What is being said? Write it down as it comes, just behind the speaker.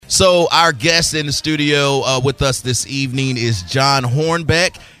So our guest in the studio with us this evening is John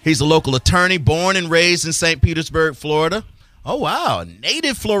Hornbeck. He's a local attorney, born and raised in St. Petersburg, Florida. Oh, wow. A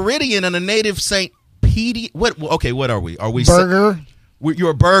native Floridian and a native St. Pete. What are we? Are we Burger? You're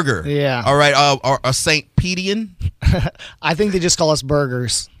a burger. Yeah. All right. A St. Petian? I think they just call us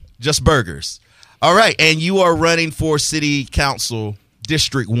burgers. Just burgers. All right. And you are running for City Council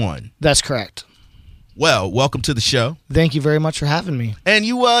District 1. That's correct. Well, welcome to the show. Thank you very much for having me. And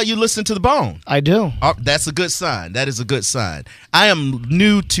you listen to The Bone. I do. That's a good sign. That is a good sign. I am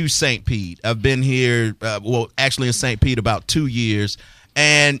new to St. Pete. I've been here, actually in St. Pete about 2 years.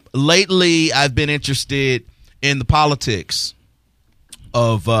 And lately I've been interested in the politics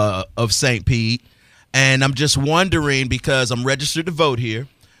of St. Pete. And I'm just wondering, because I'm registered to vote here.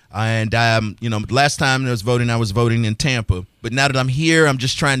 And last time I was voting in Tampa. But now that I'm here, I'm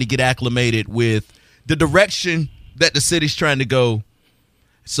just trying to get acclimated with the direction that the city's trying to go.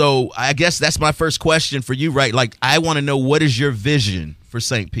 So I guess that's my first question for you, right? Like, I want to know, what is your vision for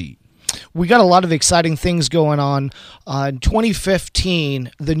St. Pete? We got a lot of exciting things going on. In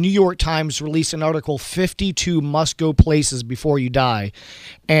 2015, the New York Times released an article, 52 must-go places before you die.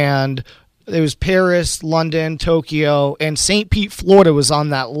 And it was Paris, London, Tokyo, and St. Pete, Florida was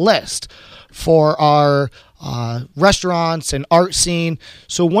on that list for our restaurants and art scene.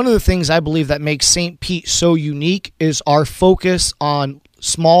 So one of the things I believe that makes St. Pete so unique is our focus on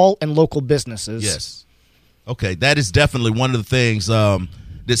small and local businesses. Yes. Okay, that is definitely one of the things that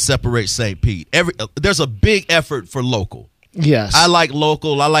separates St. Pete. There's a big effort for local. Yes. I like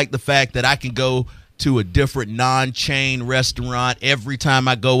local. I like the fact that I can go to a different non-chain restaurant every time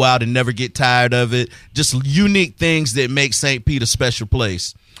I go out and never get tired of it. Just unique things that make St. Pete a special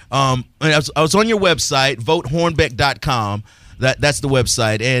place. I was on your website, votehornbeck.com. That's the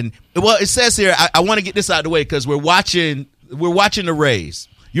website. And, well, it says here, I want to get this out of the way because we're watching the Rays.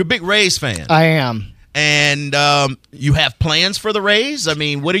 You're a big Rays fan. I am. And you have plans for the Rays? I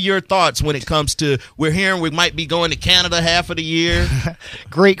mean, what are your thoughts when it comes to, we're hearing we might be going to Canada half of the year?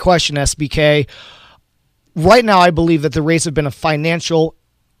 Great question, SBK. Right now, I believe that the Rays have been a financial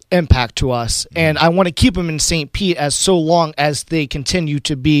impact to us, and I want to keep them in St. Pete as so long as they continue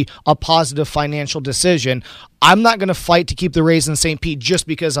to be a positive financial decision. I'm not going to fight to keep the Rays in St. Pete just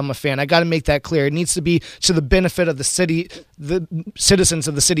because I'm a fan. I got to make that clear. It needs to be to the benefit of the city, the citizens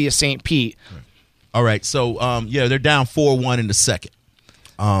of the city of St. Pete. All right, so they're down 4-1 in the second.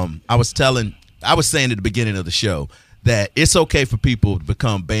 I was saying at the beginning of the show that it's okay for people to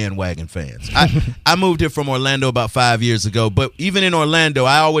become bandwagon fans. I moved here from Orlando about 5 years ago, but even in Orlando,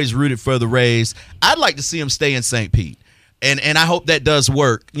 I always rooted for the Rays. I'd like to see them stay in St. Pete, and I hope that does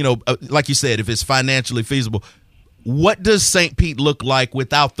work. You know, like you said, if it's financially feasible. What does St. Pete look like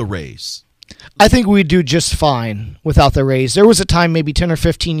without the Rays? I think we'd do just fine without the Rays. There was a time maybe 10 or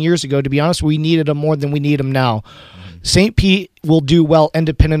 15 years ago, to be honest, we needed them more than we need them now. St. Pete will do well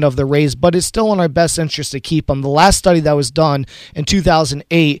independent of the Rays, but it's still in our best interest to keep them. The last study that was done in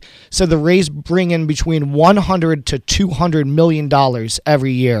 2008 said the Rays bring in between $100 to $200 million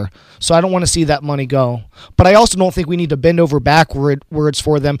every year. So I don't want to see that money go. But I also don't think we need to bend over backwards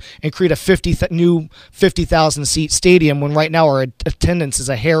for them and create a new 50,000-seat stadium when right now our attendance is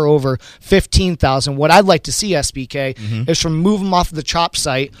a hair over 15,000. What I'd like to see, SBK, is from move them off the CHOP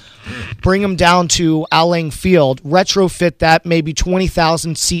site, bring them down to Allang Field, retrofit that maybe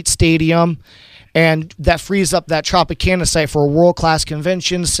 20,000-seat stadium, and that frees up that Tropicana site for a world-class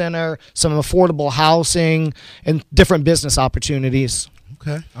convention center, some affordable housing, and different business opportunities.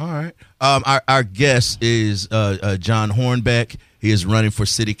 Okay, all right. Our guest is John Hornbeck. He is running for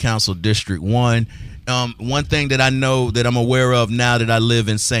City Council District 1. One thing that I know that I'm aware of now that I live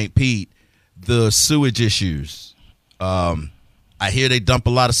in St. Pete, the sewage issues. I hear they dump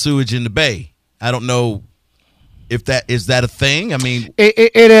a lot of sewage in the bay. I don't know if that is that a thing. I mean,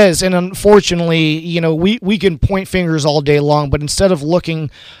 it is, and unfortunately, we can point fingers all day long, but instead of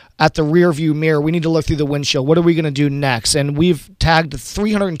looking at the rear view mirror, we need to look through the windshield. What are we going to do next? And we've tagged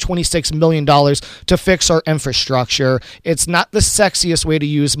 $326 million to fix our infrastructure. It's not the sexiest way to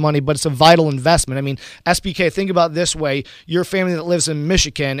use money, but it's a vital investment. I mean, SBK, think about it this way. You're a family that lives in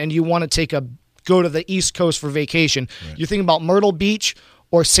Michigan, and you want to go to the East Coast for vacation. Right. You're thinking about Myrtle Beach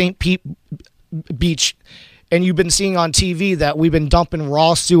or St. Pete Beach. And you've been seeing on TV that we've been dumping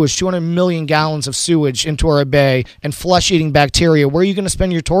raw sewage, 200 million gallons of sewage into our bay and flesh-eating bacteria. Where are you going to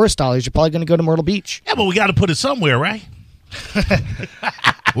spend your tourist dollars? You're probably going to go to Myrtle Beach. Yeah, but we got to put it somewhere, right?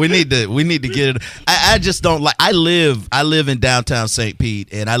 We need to get it. I just don't like. I live in downtown St. Pete,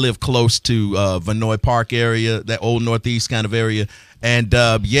 and I live close to Vinoy Park area, that old Northeast kind of area. And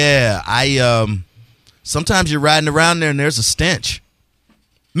sometimes you're riding around there and there's a stench.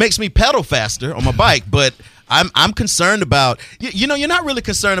 makes me pedal faster on my bike, but I'm concerned about, you know, you're not really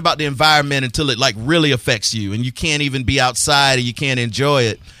concerned about the environment until it like really affects you and you can't even be outside and you can't enjoy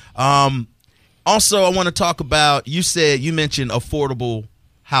it. Also, I want to talk about, you mentioned affordable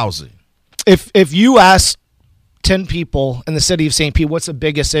housing. If you ask 10 people in the city of St. Pete what's the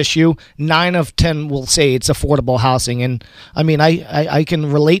biggest issue, 9 of 10 will say it's affordable housing. And I mean, I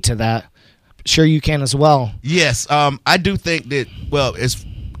can relate to that. Sure you can as well. Yes, I do think that, well, as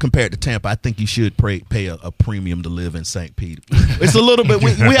compared to Tampa, I think you should pay a premium to live in St. Pete. It's a little bit,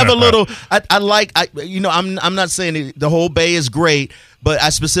 we have a little, I'm not saying the whole Bay is great, but I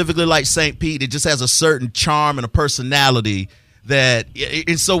specifically like St. Pete. It just has a certain charm and a personality that,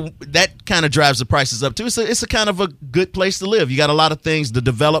 and so that kind of drives the prices up too. It's a kind of a good place to live. You got a lot of things, the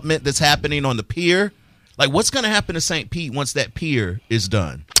development that's happening on the pier. Like, what's going to happen to St. Pete once that pier is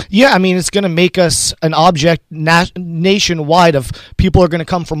done? Yeah, I mean, it's going to make us an object nationwide of people are going to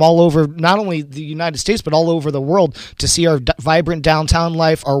come from all over, not only the United States, but all over the world to see our vibrant downtown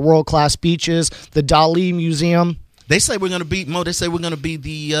life, our world-class beaches, the Dali Museum. They say we're going to be, Mo,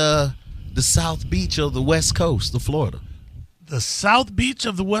 the South Beach of the West Coast of Florida. The South Beach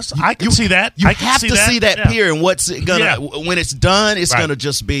of the West. I can see that. You have to see that pier, and what's it gonna when it's done? It's gonna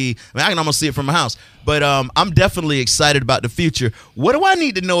just be. I mean, I can almost see it from my house. But I'm definitely excited about the future. What do I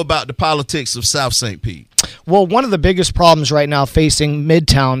need to know about the politics of South St. Pete? Well, one of the biggest problems right now facing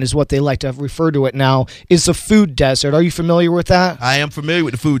Midtown is what they like to refer to it now is the food desert. Are you familiar with that? I am familiar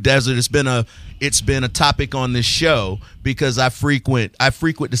with the food desert. It's been a topic on this show because I frequent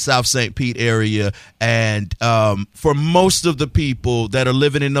the South St. Pete area, and for most of the people that are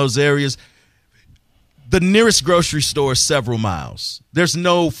living in those areas, the nearest grocery store is several miles. There's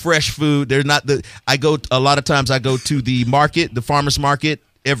no fresh food. There's not a lot of times I go to the market, the farmers market,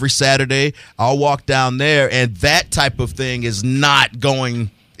 every Saturday. I'll walk down there, and that type of thing is not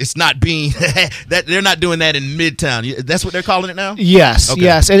going. It's not being that they're not doing that in Midtown. That's what they're calling it now? Yes, okay.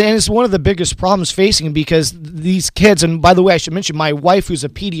 Yes. And it's one of the biggest problems facing because these kids, and by the way, I should mention my wife, who's a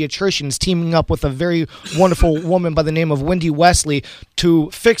pediatrician, is teaming up with a very wonderful woman by the name of Wendy Wesley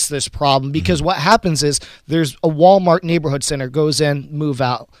to fix this problem because what happens is there's a Walmart neighborhood center goes in, move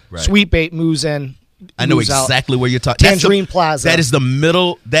out. Right. Sweet Bait moves in. I know exactly where you're talking. Tangerine Plaza. That is the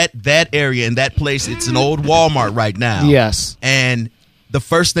middle, that area in that place. It's an old Walmart right now. Yes. And the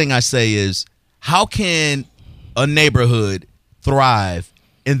first thing I say is, how can a neighborhood thrive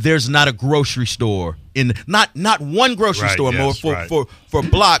and there's not a grocery store not one grocery store more for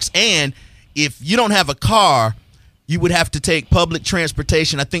blocks? And if you don't have a car, you would have to take public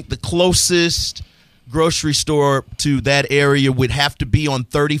transportation. I think the closest grocery store to that area would have to be on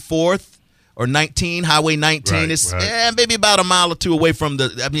 34th. Or Highway 19 is maybe about a mile or two away from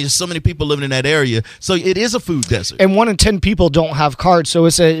there's so many people living in that area. So it is a food desert. And 1 in 10 people don't have cards, so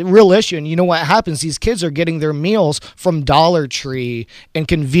it's a real issue. And you know what happens? These kids are getting their meals from Dollar Tree and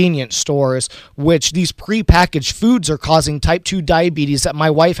convenience stores, which these prepackaged foods are causing type 2 diabetes that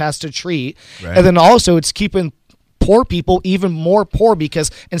my wife has to treat. Right. And then also it's keeping poor people even more poor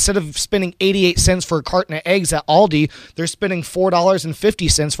because instead of spending 88 cents for a carton of eggs at Aldi, they're spending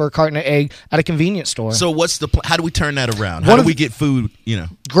 $4.50 for a carton of egg at a convenience store. So what's how do we turn that around? How do we get food,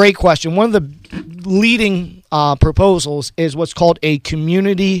 Great question. One of the leading proposals is what's called a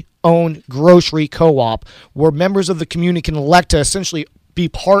community-owned grocery co-op where members of the community can elect to essentially be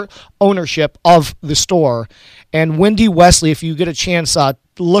part ownership of the store. And Wendy Wesley, if you get a chance,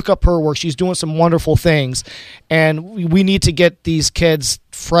 look up her work. She's doing some wonderful things. And we need to get these kids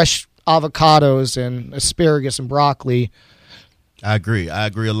fresh avocados and asparagus and broccoli. I agree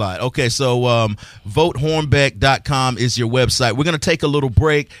a lot. Okay, so votehornbeck.com is your website. We're going to take a little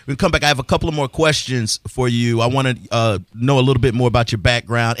break. We'll come back. I have a couple of more questions for you. I want to know a little bit more about your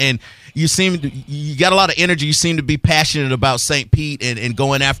background. And you got a lot of energy. You seem to be passionate about St. Pete and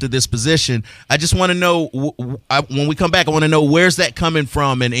going after this position. I just want to know, when we come back, I want to know where's that coming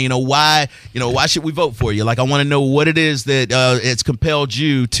from and, why should we vote for you? Like, I want to know what it is that it's compelled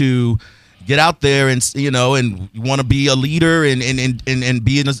you to get out there and and want to be a leader and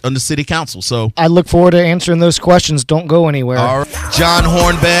be on the city council. So I look forward to answering those questions. Don't go anywhere. All right. John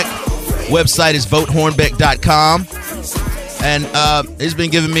Hornbeck, website is votehornbeck.com, and he's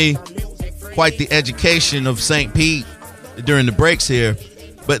been giving me quite the education of St. Pete during the breaks here.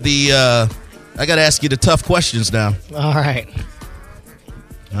 But I got to ask you the tough questions now. All right.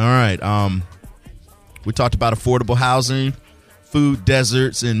 We talked about affordable housing, food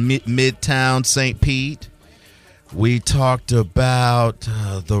deserts in Midtown St. Pete. We talked about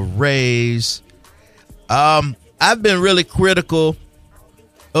the Rays. I've been really critical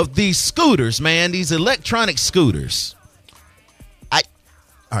of these scooters, man, these electronic scooters.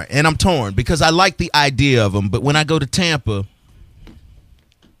 All right, and I'm torn because I like the idea of them, but when I go to Tampa,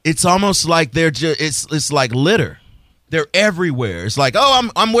 it's almost like they're just it's like litter. They're everywhere. It's like, oh,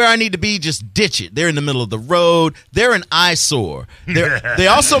 I'm where I need to be. Just ditch it. They're in the middle of the road. They're an eyesore. They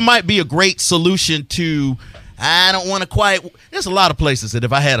also might be a great solution to. I don't want to quite. There's a lot of places that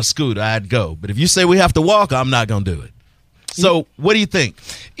if I had a scooter, I'd go. But if you say we have to walk, I'm not going to do it. So what do you think?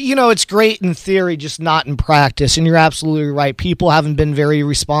 It's great in theory, just not in practice. And you're absolutely right. People haven't been very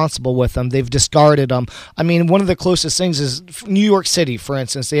responsible with them. They've discarded them. I mean, one of the closest things is New York City, for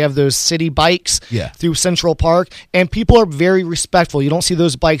instance. They have those city bikes through Central Park, and people are very respectful. You don't see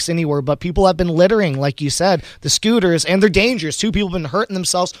those bikes anywhere, but people have been littering, like you said, the scooters, and they're dangerous, too. People have been hurting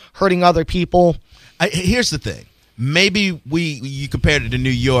themselves, hurting other people. Here's the thing. Maybe you compared it to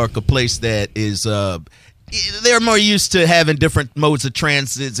New York, a place that is they're more used to having different modes of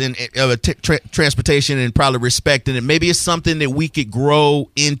transits and transportation and probably respecting it. Maybe it's something that we could grow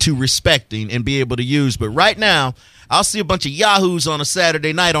into respecting and be able to use. But right now, I'll see a bunch of yahoos on a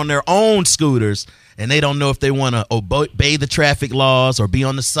Saturday night on their own scooters, and they don't know if they want to obey the traffic laws or be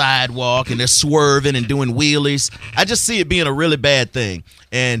on the sidewalk, and they're swerving and doing wheelies. I just see it being a really bad thing.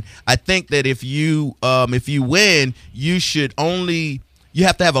 And I think that if you win, you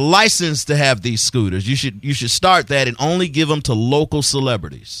have to have a license to have these scooters. You should start that and only give them to local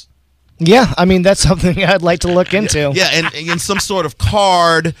celebrities. Yeah, I mean, that's something I'd like to look into. Yeah, and some sort of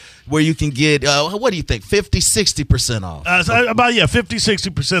card where you can get, what do you think, 50, 60% off? About 50,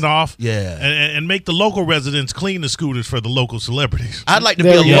 60% off. Yeah. And make the local residents clean the scooters for the local celebrities. I'd like to be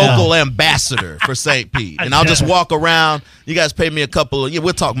a local ambassador for St. Pete. And I'll just walk around. You guys pay me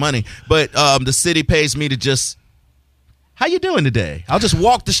we'll talk money. But the city pays me to just, how you doing today? I'll just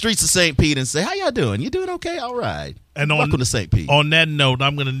walk the streets of St. Pete and say, how y'all doing? You doing okay? All right. And welcome to St. Pete. On that note,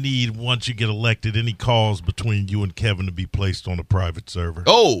 I'm going to need, once you get elected, any calls between you and Kevin to be placed on a private server.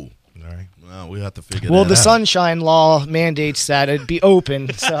 Oh. All right. Well, we'll have to figure that out. Well, the Sunshine Law mandates that it be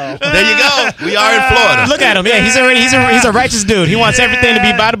open. So there you go. We are in Florida. Look at him. Yeah, he's a righteous dude. He wants everything to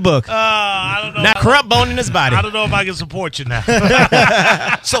be by the book. I don't know. Not corrupt bone in his body. I don't know if I can support you now.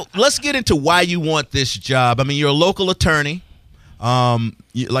 So let's get into why you want this job. I mean, you're a local attorney.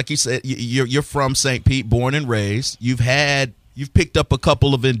 Like you said, you're from St. Pete, born and raised. You've picked up a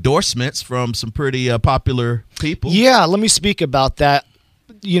couple of endorsements from some pretty popular people. Yeah, let me speak about that.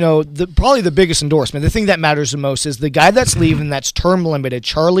 Probably the biggest endorsement, the thing that matters the most is the guy that's leaving, that's term limited,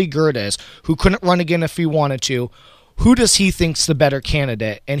 Charlie Gerdes, who couldn't run again if he wanted to. Who does he think's the better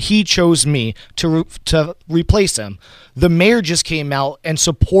candidate? And he chose me to replace him. The mayor just came out and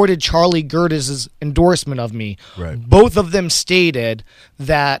supported Charlie Gerdes' endorsement of me. Right. Both of them stated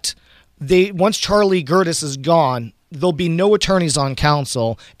that once Charlie Gerdes is gone, there'll be no attorneys on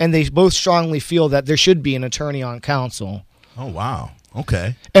council, and they both strongly feel that there should be an attorney on council. Oh, wow.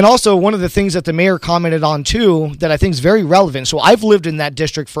 Okay. And also, one of the things that the mayor commented on, too, that I think is very relevant. So I've lived in that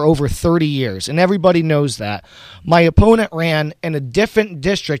district for over 30 years, and everybody knows that. My opponent ran in a different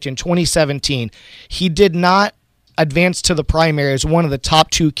district in 2017. He did not advance to the primary as one of the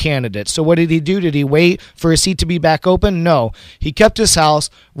top two candidates. So what did he do? Did he wait for his seat to be back open? No. He kept his house,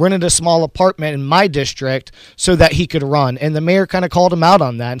 rented a small apartment in my district so that he could run. And the mayor kind of called him out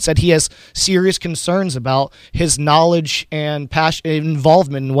on that and said he has serious concerns about his knowledge and passion,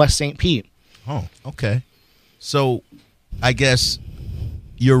 involvement in West St. Pete. Oh, okay. So I guess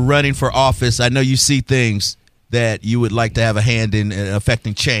you're running for office. I know you see things that you would like to have a hand in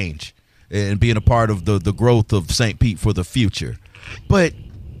affecting change and being a part of the growth of St. Pete for the future. But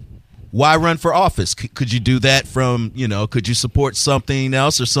why run for office? Could you do that could you support something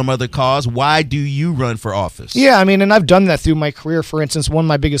else or some other cause? Why do you run for office? Yeah, I mean, and I've done that through my career. For instance, one of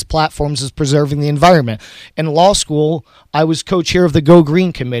my biggest platforms is preserving the environment. In law school, I was co-chair of the Go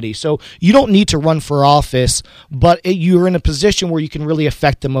Green Committee. So you don't need to run for office, but you're in a position where you can really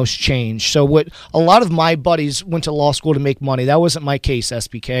affect the most change. So what a lot of my buddies went to law school to make money. That wasn't my case,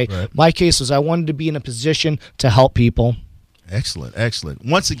 SBK. Right. My case was I wanted to be in a position to help people. Excellent, excellent.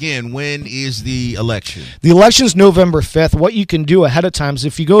 Once again, when is the election? The election's November 5th. What you can do ahead of time is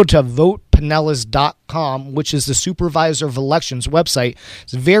if you go to votepinellas.com, which is the Supervisor of Elections website,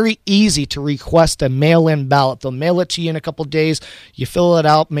 it's very easy to request a mail-in ballot. They'll mail it to you in a couple of days. You fill it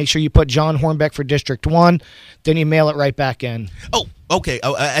out. Make sure you put John Hornbeck for District 1. Then you mail it right back in. Oh, okay.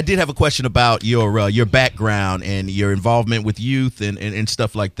 I did have a question about your background and your involvement with youth and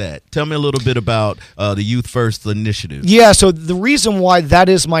stuff like that. Tell me a little bit about the Youth First initiative. Yeah, so the reason why that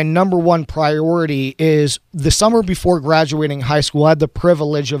is my number one priority is the summer before graduating high school, I had the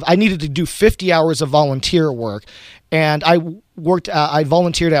privilege of, I needed to do 50 hours of volunteer work. And I I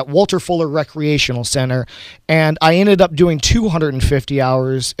volunteered at Walter Fuller Recreational Center, and I ended up doing 250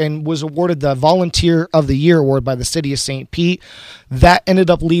 hours and was awarded the Volunteer of the Year award by the city of St. Pete. That ended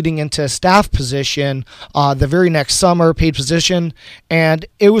up leading into a staff position the very next summer, paid position, and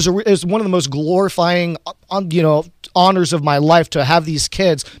it was one of the most glorifying honors of my life to have these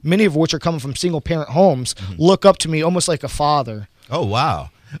kids, many of which are coming from single parent homes, look up to me almost like a father. Oh, wow.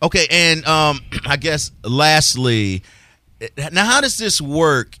 Okay, and I guess lastly, now how does this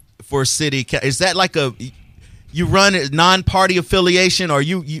work for city? Is that like you run a non-party affiliation, or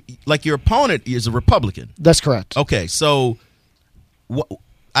you like your opponent is a Republican? That's correct. Okay, so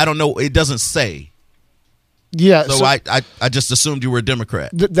I don't know. It doesn't say. Yeah. So I just assumed you were a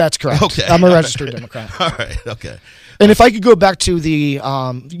Democrat. That's correct. Okay. I'm a registered Democrat. All right. Okay. And if I could go back to the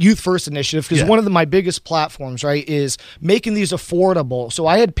Youth First Initiative, because one of my biggest platforms, right, is making these affordable. So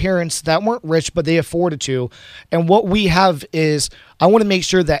I had parents that weren't rich, but they afforded to. And what we have is I want to make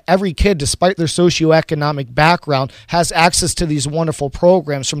sure that every kid, despite their socioeconomic background, has access to these wonderful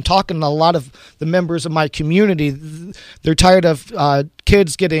programs. From talking to a lot of the members of my community, they're tired of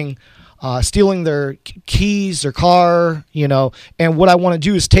kids getting stealing their keys, their car, and what I want to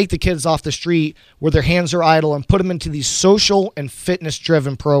do is take the kids off the street where their hands are idle and put them into these social and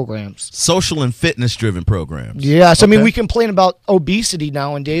fitness-driven programs. Social and fitness-driven programs. Yes. Okay. I mean, we complain about obesity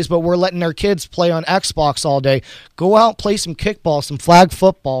nowadays, but we're letting our kids play on Xbox all day. Go out, play some kickball, some flag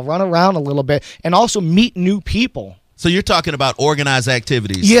football, run around a little bit, and also meet new people. So you're talking about organized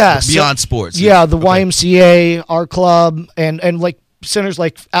activities beyond sports. Yeah, the YMCA, our club, and like centers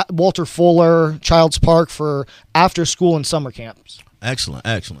like Walter Fuller, Child's Park for after school and summer camps. Excellent.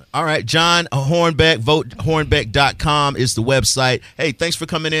 All right, John Hornbeck, votehornbeck.com is the website. Hey, thanks for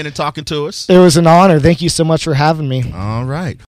coming in and talking to us. It was an honor. Thank you so much for having me. All right.